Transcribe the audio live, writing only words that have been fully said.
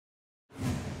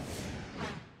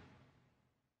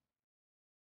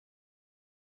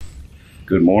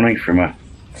Good morning from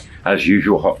as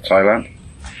usual, hot Thailand.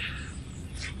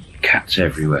 Cats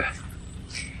everywhere.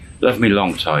 Love me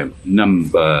long time.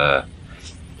 Number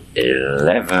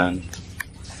 11.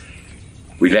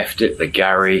 We left it. The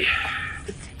Gary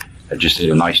had just had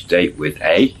a nice date with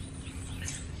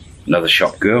another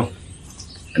shop girl.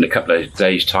 In a couple of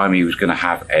days' time, he was going to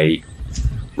have a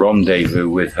rendezvous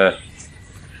with her,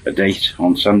 a date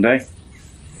on Sunday.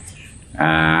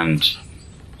 And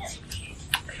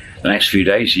the next few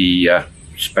days he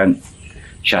spent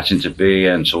chatting to B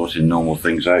and sorting normal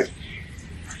things out.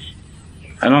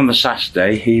 And on the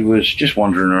Saturday he was just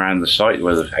wandering around the site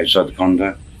outside the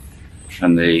condo,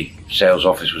 and the sales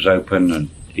office was open,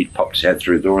 and he'd popped his head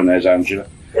through the door, and there's Angela.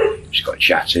 Just got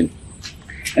chatting,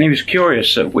 and he was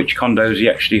curious at which condos he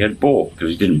actually had bought, because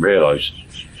he didn't realise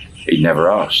he'd never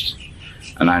asked.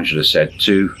 And Angela said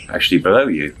 2 actually below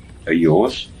you are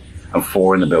yours, and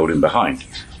 4 in the building behind.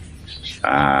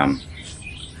 And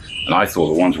I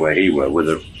thought the ones where he were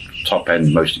the top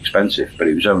end, most expensive, but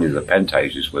it was only the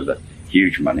penthouses with the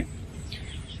huge money.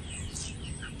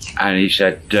 And he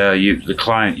said, the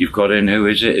client you've got in, who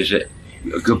is it? Is it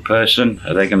a good person?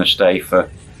 Are they going to stay for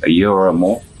a year or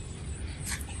more?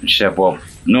 And she said, well,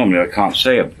 normally I can't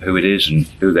say who it is and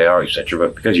who they are, etc.,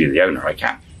 but because you're the owner, I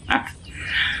can.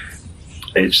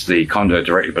 It's the condo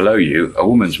directly below you. A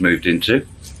woman's moved into.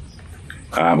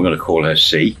 I'm going to call her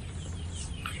C.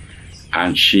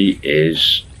 And she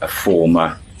is a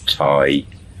former Thai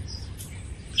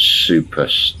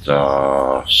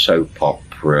superstar soap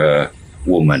opera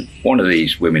woman. One of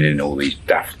these women in all these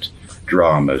daft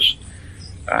dramas.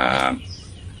 And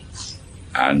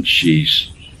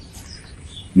she's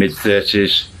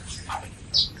mid-30s,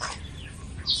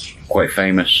 quite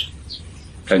famous,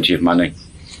 plenty of money,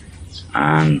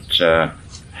 and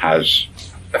has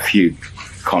a few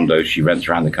condos she rents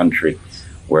around the country.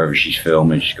 Wherever she's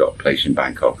filming, she's got a place in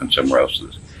Bangkok and somewhere else.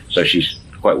 So she's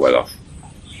quite well off.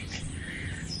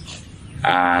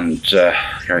 And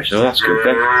Gary said, well, that's good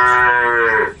then.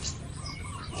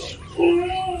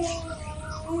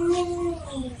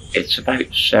 It's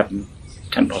about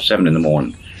 10 past 7 in the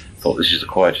morning. Thought this is the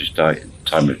quietest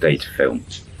time of day to film.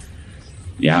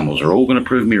 The animals are all going to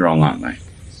prove me wrong, aren't they?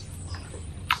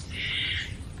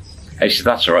 He said,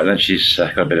 that's all right then, she's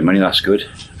got a bit of money, that's good.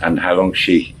 And how long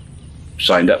she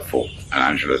signed up for? And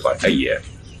Angela's like, a year.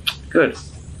 Good.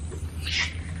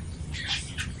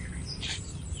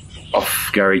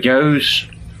 Off Gary goes,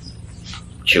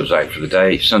 chills out for the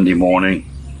day. Sunday morning,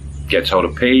 gets hold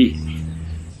of P,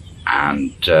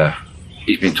 and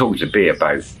he's been talking to B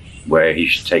about where he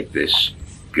should take this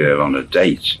girl on a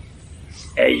date.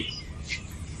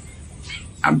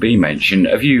 And B mentioned,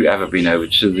 have you ever been over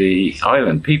to the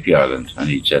island, PP Island? And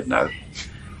he said no.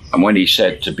 And when he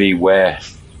said to B where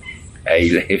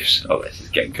A lives, oh, this is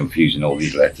getting confusing, all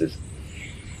these letters,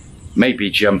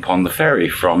 maybe jump on the ferry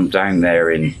from down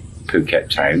there in Phuket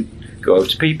town, go over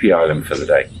to PP Island for the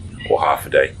day, or half a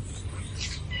day.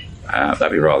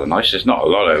 That'd be rather nice. There's not a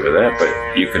lot over there,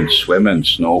 but you can swim and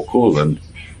snorkel, and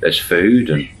there's food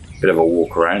and a bit of a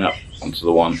walk around up onto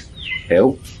the one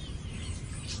hill.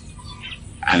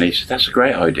 And he said, that's a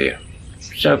great idea.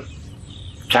 So,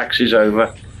 taxi's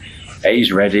over,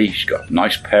 A's ready, she's got a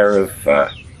nice pair of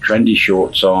trendy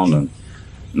shorts on, and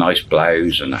nice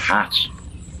blouse and a hat.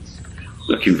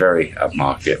 Looking very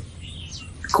upmarket.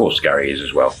 Of course Gary is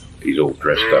as well, he's all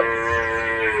dressed up.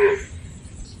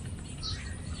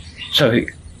 So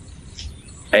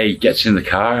A gets in the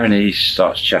car and he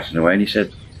starts chatting away, and he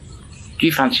said, do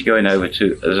you fancy going over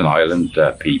to, there's an island,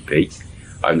 PP,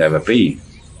 I've never been.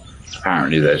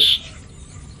 Apparently there's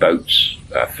boats,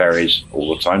 ferries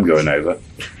all the time going over.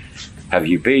 Have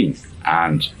you been?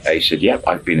 And A said, yep,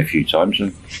 I've been a few times,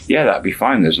 and yeah, that'd be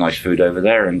fine, there's nice food over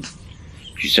there. And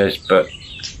she says, but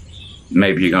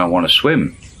maybe you're going to want to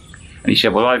swim. And he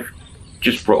said, well, I've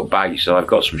just brought a bag, so I've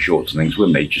got some shorts and things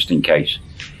with me just in case.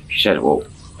 She said, well,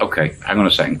 okay, hang on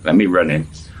a second, let me run in,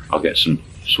 I'll get some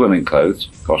swimming clothes,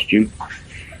 costume.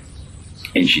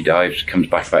 In she dives, comes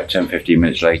back about 10-15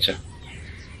 minutes later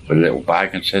with a little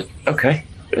bag and said, okay,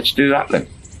 let's do that then.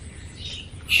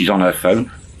 She's on her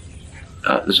phone.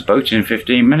 There's a boat in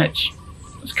 15 minutes.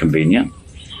 That's convenient.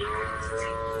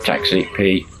 Taxi,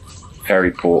 P,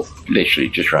 ferry port, literally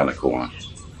just round the corner.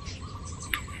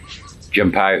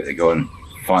 Jump out, they go and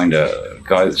find a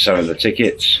guy that's selling the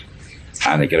tickets,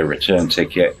 and they get a return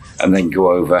ticket, and then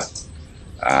go over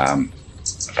about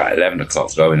 11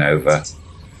 o'clock, going over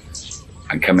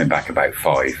and coming back about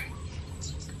 5.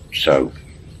 So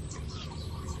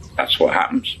that's what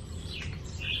happens.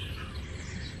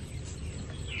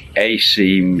 A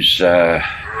seems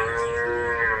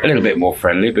A little bit more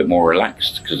friendly, a bit more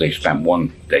relaxed, because they spent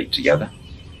one date together.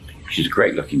 She's a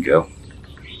great looking girl.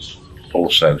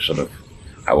 Also sort of,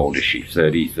 how old is she?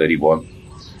 30, 31.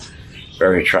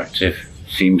 Very attractive,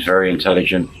 seems very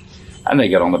intelligent. And they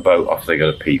get on the boat, off they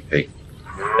go to PP.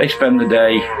 They spend the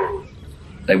day,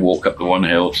 they walk up the one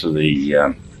hill to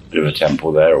the bit of a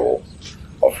temple there, or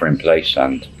offering place,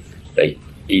 and they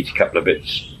eat a couple of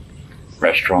bits,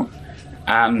 restaurant,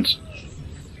 and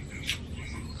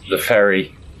the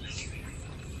ferry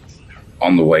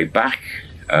on the way back,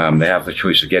 they have the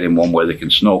choice of getting one where they can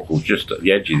snorkel just at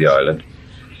the edge of the island,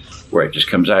 where it just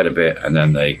comes out a bit, and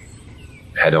then they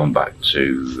head on back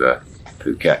to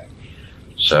Phuket.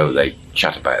 So they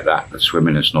chat about that, the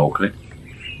swimming and snorkeling,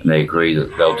 and they agree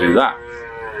that they'll do that.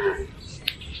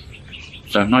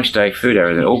 So nice day, food,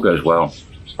 everything, all goes well.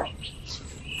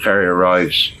 Ferry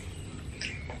arrives.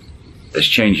 There's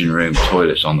changing room,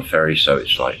 toilets on the ferry, so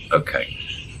it's like, okay,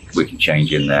 we can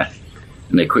change in there.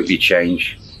 And they quickly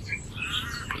change,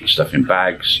 put stuff in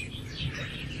bags.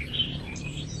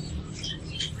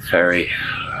 Ferry,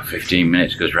 15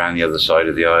 minutes, goes around the other side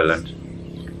of the island.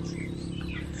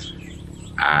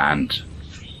 And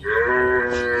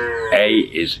A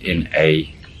is in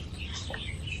a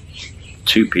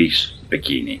two-piece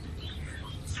bikini.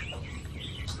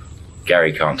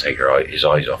 Gary can't take his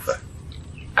eyes off her,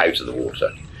 out of the water.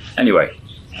 Anyway,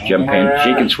 jump in,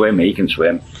 she can swim, he can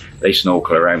swim. They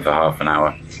snorkel around for half an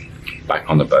hour, back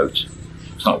on the boat.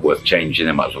 It's not worth changing,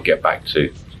 they might as well get back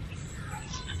to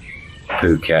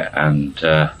Phuket,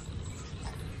 and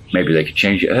maybe they could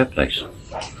change it at her place.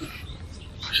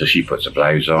 So she puts a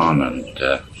blouse on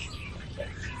and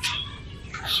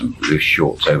some loose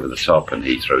shorts over the top, and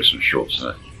he throws some shorts and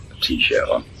a t-shirt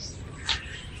on.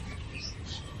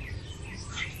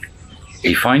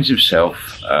 He finds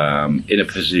himself in a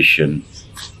position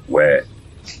where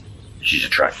she's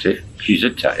attractive, she's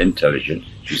intelligent,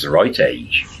 she's the right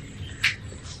age.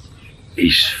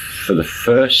 He's, for the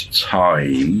first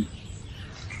time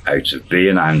out of B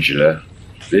and Angela,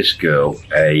 this girl,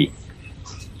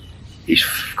 he's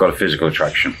got a physical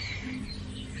attraction.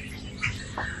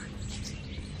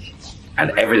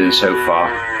 And everything so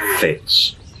far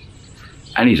fits.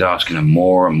 And he's asking her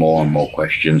more and more and more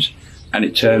questions. And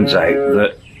it turns out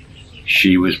that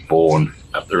she was born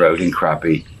up the road in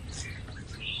Krabi,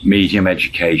 medium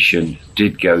education,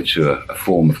 did go to a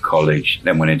form of college,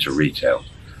 then went into retail.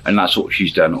 And that's what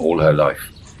she's done all her life.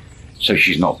 So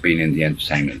she's not been in the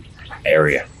entertainment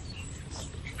area.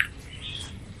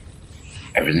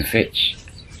 Everything fits.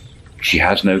 She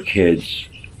has no kids.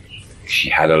 She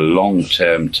had a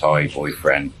long-term Thai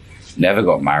boyfriend, never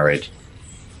got married.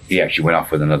 He actually went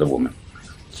off with another woman.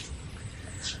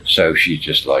 So she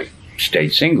just like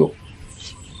stayed single.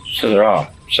 So there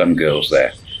are some girls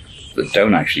there that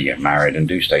don't actually get married and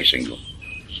do stay single.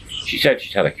 She said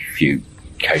she's had a few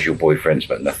casual boyfriends,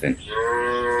 but nothing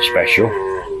special.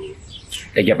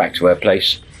 They get back to her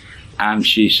place, and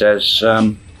she says,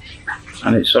 and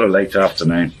it's sort of late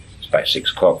afternoon, it's about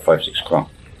 6 o'clock, 5, 6 o'clock.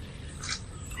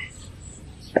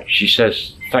 She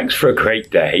says, thanks for a great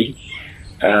day.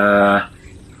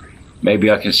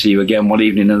 Maybe I can see you again one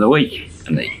evening in the week.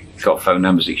 And they got phone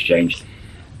numbers exchanged.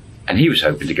 And he was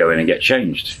hoping to go in and get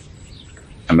changed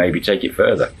and maybe take it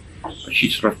further. But she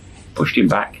sort of pushed him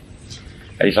back.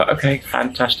 And he's like, okay,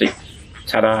 fantastic.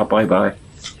 Ta-da, bye-bye.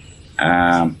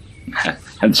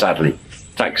 And sadly,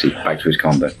 taxi back to his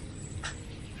condo.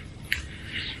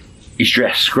 He's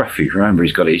dressed scruffy. Remember,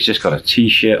 he's just got a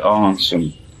t-shirt on,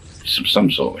 some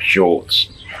sort of shorts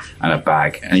and a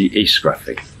bag, and he's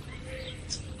scruffy.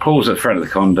 Pulls at the front of the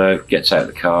condo, gets out of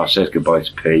the car, says goodbye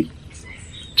to P,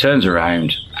 turns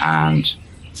around, and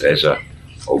there's a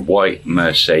white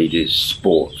Mercedes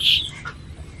Sports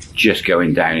just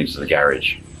going down into the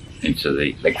garage, into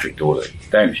the electric door.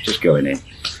 Down, it's just going in.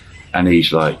 And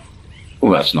he's like,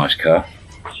 oh, that's a nice car.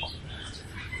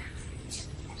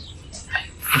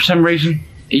 For some reason,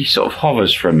 he sort of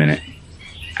hovers for a minute,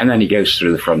 and then he goes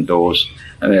through the front doors,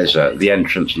 and there's the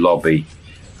entrance lobby.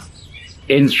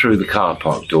 In through the car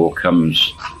park door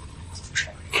comes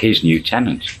his new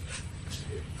tenant.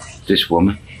 This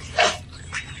woman.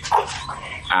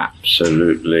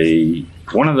 Absolutely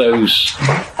one of those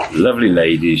lovely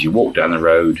ladies you walk down the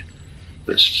road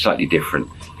that's slightly different.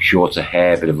 Shorter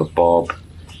hair, bit of a bob,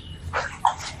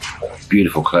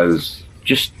 beautiful clothes,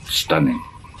 just stunning.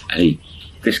 And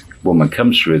this woman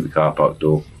comes through the car park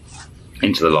door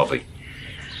into the lobby,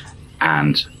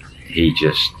 and he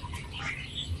just,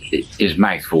 his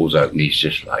mouth falls open. He's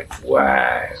just like,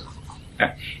 wow,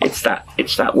 it's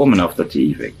that woman off the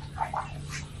TV.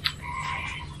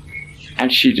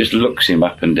 And she just looks him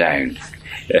up and down.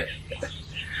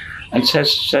 and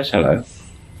says hello.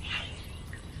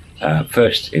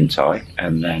 First in Thai,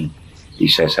 and then he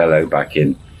says hello back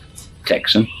in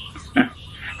Texan,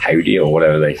 howdy or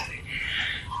whatever they say.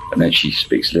 And then she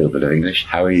speaks a little bit of English.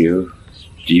 How are you?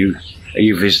 Are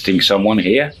you visiting someone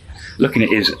here? Looking at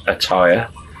his attire,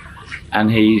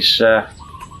 and he's sort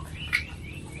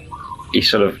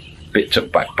of a bit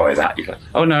took back by that. He's like,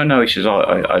 oh no, he says,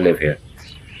 I live here.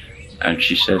 And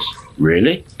she says,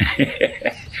 really?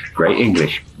 Great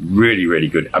English, really, really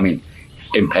good. I mean,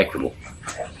 impeccable.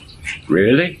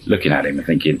 Really? Looking at him and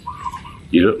thinking,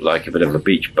 you look like a bit of a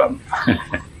beach bum.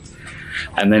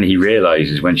 And then he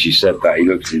realizes when she said that, he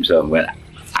looks at himself and went,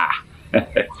 ah.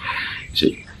 So,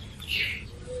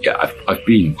 yeah, I've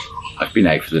been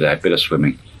out for the day, a bit of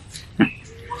swimming.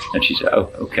 And she said, oh,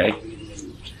 okay.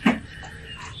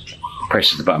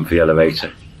 Presses the button for the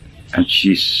elevator, and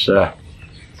she's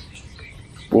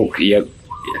walking out,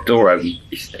 door open,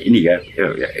 in he goes,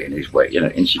 in his way,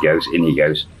 in she goes, in he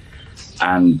goes.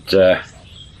 And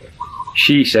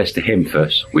she says to him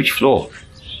first, which floor?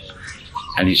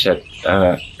 And he said,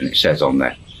 and it says on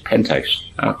there, penthouse,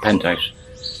 penthouse.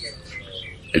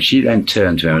 And she then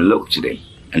turned to him and looked at him,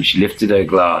 and she lifted her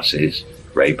glasses,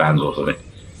 Ray-Bans or something.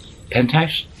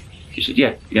 Penthouse? He said,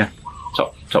 yeah,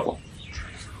 top one.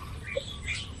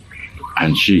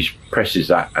 And she presses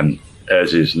that, and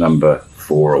hers is number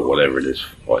 4 or whatever it is.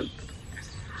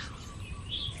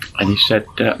 And he said,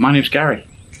 my name's Gary.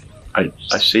 I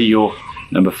see you're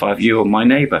number 5, you're my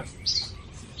neighbour.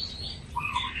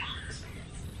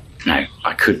 Now,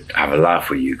 I could have a laugh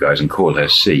with you guys and call her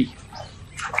C.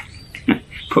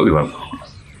 But we won't.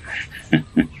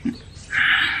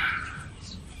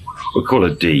 We'll call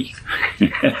her D.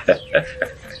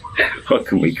 What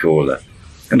can we call her?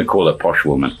 I'm going to call her Posh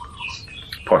Woman.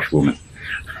 Posh Woman.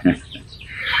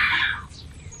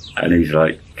 And he's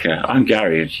like, I'm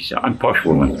Gary. And she said, I'm Posh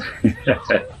Woman.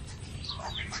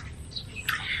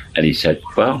 And he said,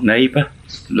 well, neighbour,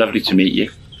 lovely to meet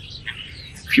you.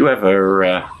 If you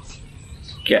ever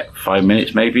get 5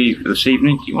 minutes maybe this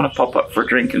evening, do you want to pop up for a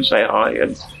drink and say hi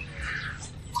and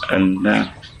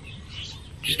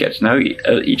just get to know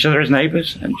each other as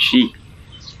neighbours? And she,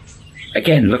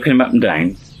 again, looking him up and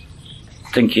down,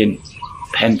 thinking,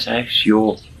 penthouse,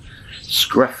 you're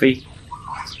scruffy.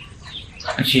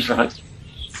 And she's like,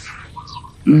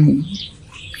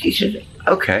 He said,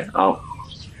 okay, I'll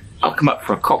come up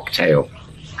for a cocktail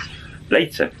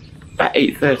later, about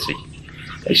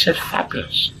 8:30. They said,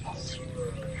 fabulous.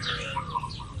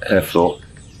 Her floor,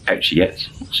 out she gets.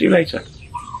 See you later.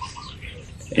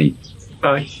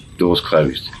 Bye. Door's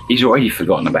closed. He's already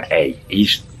forgotten about A.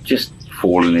 He's just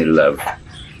fallen in love.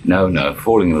 No,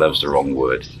 falling in love's the wrong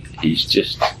word. He's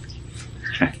just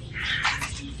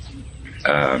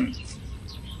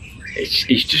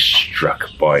he's just struck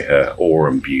by her awe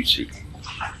and beauty.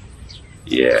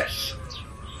 Yes.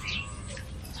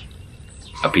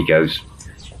 Up he goes.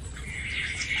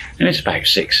 And it's about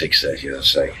 6:30, I'll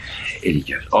say. In he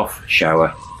goes. Off,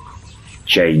 shower,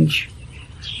 change.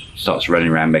 Starts running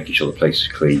around making sure the place is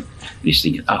clean. And he's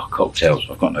thinking, cocktails.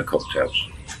 I've got no cocktails.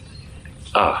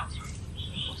 I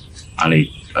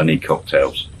need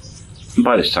cocktails. And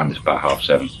by this time it's about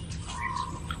 7:30.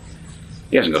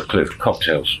 He hasn't got a clue.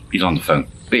 Cocktails. He's on the phone.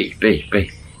 B.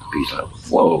 He's like,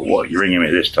 whoa, what are you ringing me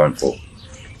this time for?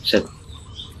 He said,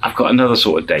 I've got another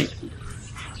sort of date.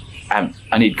 And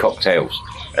I need cocktails.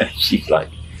 And she's like,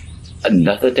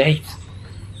 another date?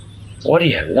 What do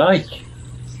you like?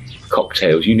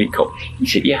 Cocktails, you need cocktails. He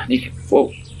said, yeah, I need.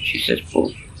 Well, she says,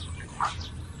 well,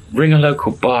 ring a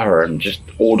local bar and just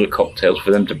order cocktails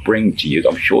for them to bring to you.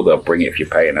 I'm sure they'll bring it if you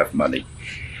pay enough money.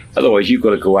 Otherwise, you've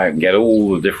got to go out and get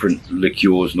all the different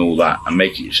liqueurs and all that and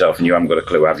make it yourself, and you haven't got a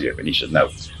clue, have you? And he said, no.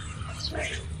 Do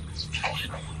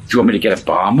you want me to get a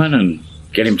barman and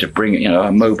get him to bring, a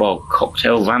mobile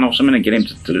cocktail van or something and get him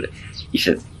to He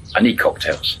said, I need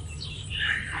cocktails.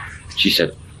 She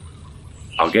said,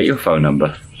 I'll get your phone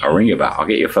number. I'll ring you back. I'll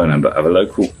get your phone number of a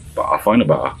local bar. I'll find a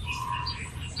bar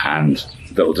and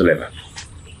they'll deliver.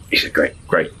 He said, great.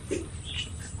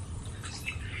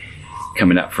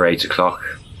 Coming up for 8 o'clock.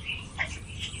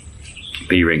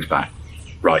 B rings back.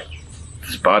 Right,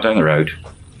 there's a bar down the road.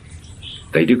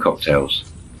 They do cocktails.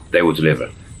 They will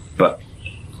deliver. But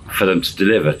for them to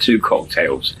deliver 2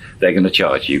 cocktails, they're going to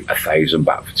charge you 1,000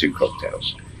 baht for 2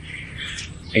 cocktails.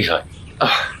 He's like,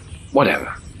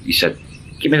 whatever. He said,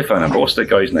 give me the phone number. What's the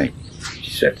guy's name?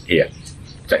 She said, here,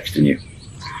 texting you.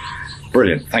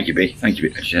 Brilliant. Thank you, B. Thank you,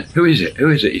 B. She said, who is it?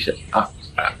 He said,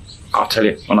 I'll tell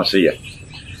you when I see you.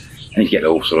 And he's getting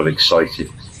all sort of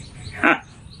excited.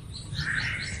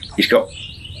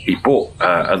 He bought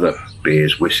other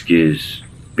beers, whiskies,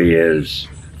 beers,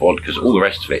 odd because all the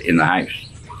rest of it in the house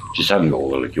just haven't got all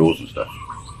the liqueurs and stuff.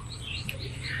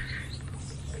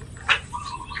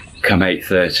 Come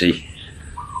 8:30,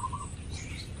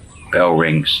 bell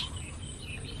rings.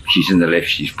 She's in the lift.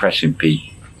 She's pressing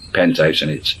penthouse,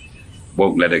 and it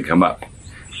won't let her come up.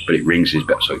 But it rings his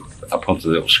bell, so up onto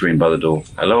the little screen by the door.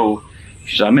 Hello.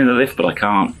 She said, I'm in the lift, but I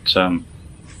can't.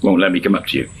 Won't let me come up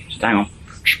to you. She said, hang on.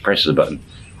 She presses the button.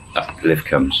 Up the lift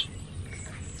comes.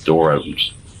 Door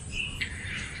opens.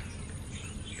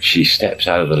 She steps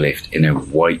out of the lift in a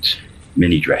white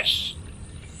mini dress.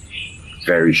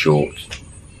 Very short.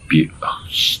 Beautiful. Oh,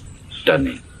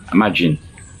 stunning. Imagine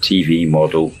TV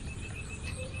model.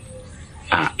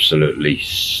 Absolutely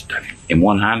stunning. In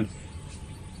one hand,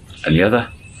 and the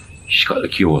other, she's got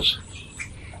liqueurs.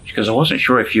 She goes, I wasn't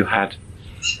sure if you had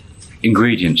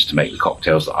ingredients to make the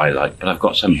cocktails that I like, but I've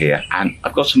got some here, and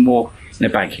I've got some more in a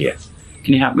bag here.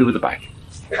 Can you help me with the bag?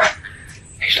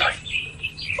 He's like,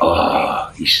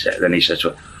 oh, he said. Then he said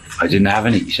to her, I didn't have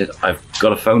any. He said, I've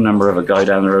got a phone number of a guy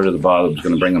down the road of the bar that was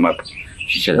going to bring them up.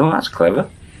 She said, oh, that's clever.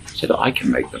 He said, I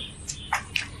can make them.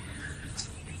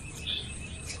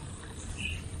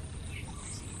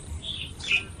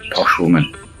 Posh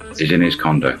woman is in his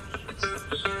condo.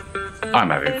 I'm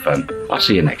having fun. I'll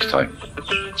see you next time.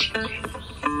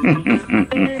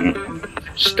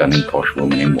 Stunning posh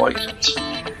woman in white.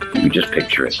 You can just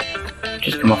picture it.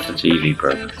 Just come off the TV,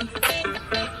 bro.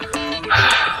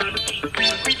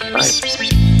 Bye.